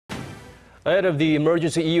Ahead of the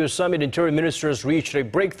emergency EU summit, interior ministers reached a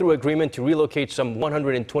breakthrough agreement to relocate some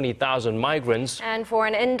 120,000 migrants. And for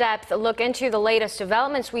an in-depth look into the latest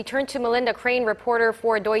developments, we turn to Melinda Crane, reporter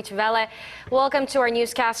for Deutsche Welle. Welcome to our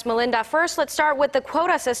newscast, Melinda. First, let's start with the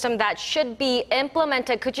quota system that should be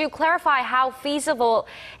implemented. Could you clarify how feasible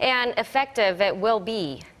and effective it will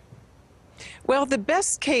be? Well, the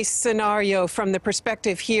best case scenario from the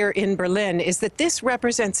perspective here in Berlin is that this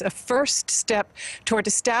represents a first step toward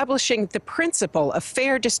establishing the principle of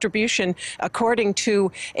fair distribution according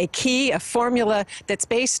to a formula that's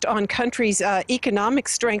based on countries' economic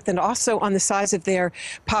strength and also on the size of their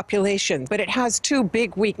population. But it has two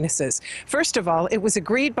big weaknesses. First of all, it was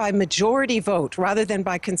agreed by majority vote rather than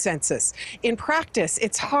by consensus. In practice,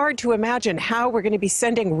 it's hard to imagine how we're going to be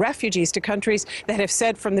sending refugees to countries that have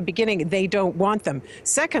said from the beginning they don't want them.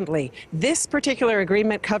 Secondly, this particular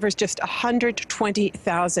agreement covers just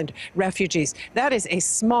 120,000 refugees. That is a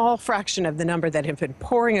small fraction of the number that have been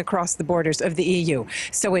pouring across the borders of the EU.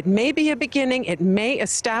 So it may be a beginning, it may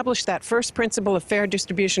establish that first principle of fair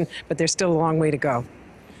distribution, but there's still a long way to go.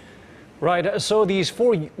 Right, so these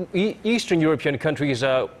four Eastern European countries,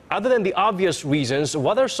 other than the obvious reasons,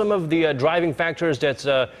 what are some of the driving factors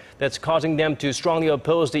that's causing them to strongly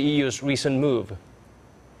oppose the EU's recent move?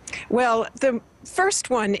 Well, the first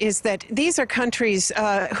one is that these are countries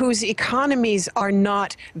whose economies are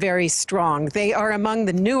not very strong. They are among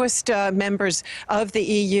the newest members of the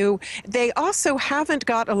EU. They also haven't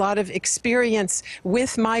got a lot of experience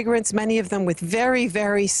with migrants, many of them with very,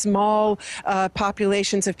 very small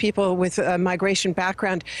populations of people with a migration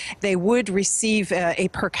background. They would receive a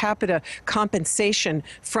per capita compensation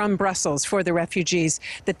from Brussels for the refugees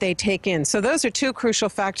that they take in. So those are two crucial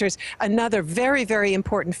factors. Another very, very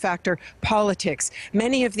important factor, politics.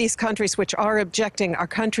 Many of these countries which are objecting are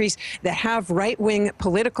countries that have right-wing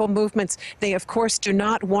political movements. They, of course, do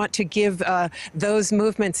not want to give those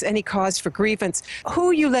movements any cause for grievance.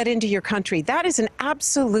 Who you let into your country, that is an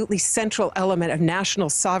absolutely central element of national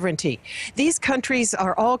sovereignty. These countries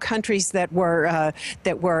are all countries that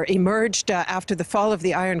were emerged after the fall of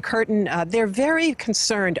the Iron Curtain. They're very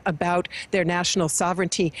concerned about their national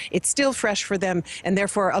sovereignty. It's still fresh for them, and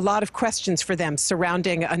therefore a lot of questions for them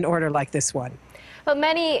surrounding an order like this one. But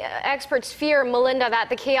many experts fear, Melinda, that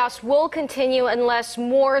the chaos will continue unless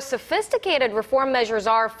more sophisticated reform measures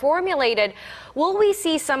are formulated. Will we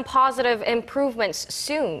see some positive improvements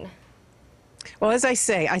soon? Well, as I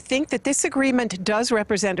say, I think that this agreement does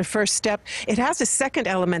represent a first step. It has a second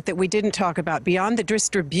element that we didn't talk about. Beyond the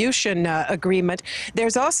distribution agreement,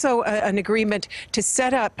 there's also an agreement to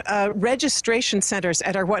set up registration centers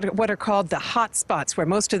at what are called the hot spots, where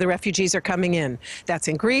most of the refugees are coming in. That's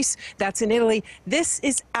in Greece, that's in Italy. This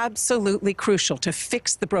is absolutely crucial to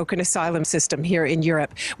fix the broken asylum system here in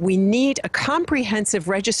Europe. We need a comprehensive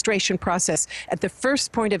registration process at the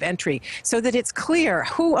first point of entry so that it's clear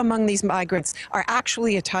who among these migrants are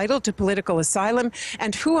actually entitled to political asylum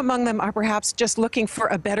and who among them are perhaps just looking for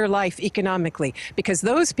a better life economically. Because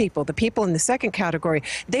those people, the people in the second category,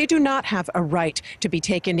 they do not have a right to be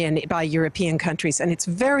taken in by European countries. And it's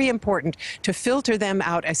very important to filter them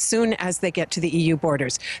out as soon as they get to the EU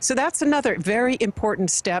borders. So that's another very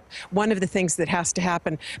important step, one of the things that has to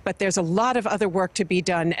happen. But there's a lot of other work to be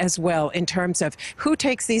done as well in terms of who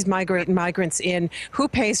takes these migrants in, who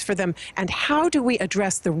pays for them, and how do we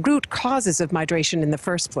address the root causes of migration in the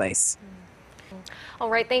first place. All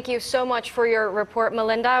right, thank you so much for your report,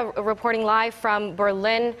 Melinda, reporting live from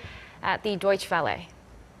Berlin at the Deutsche Welle.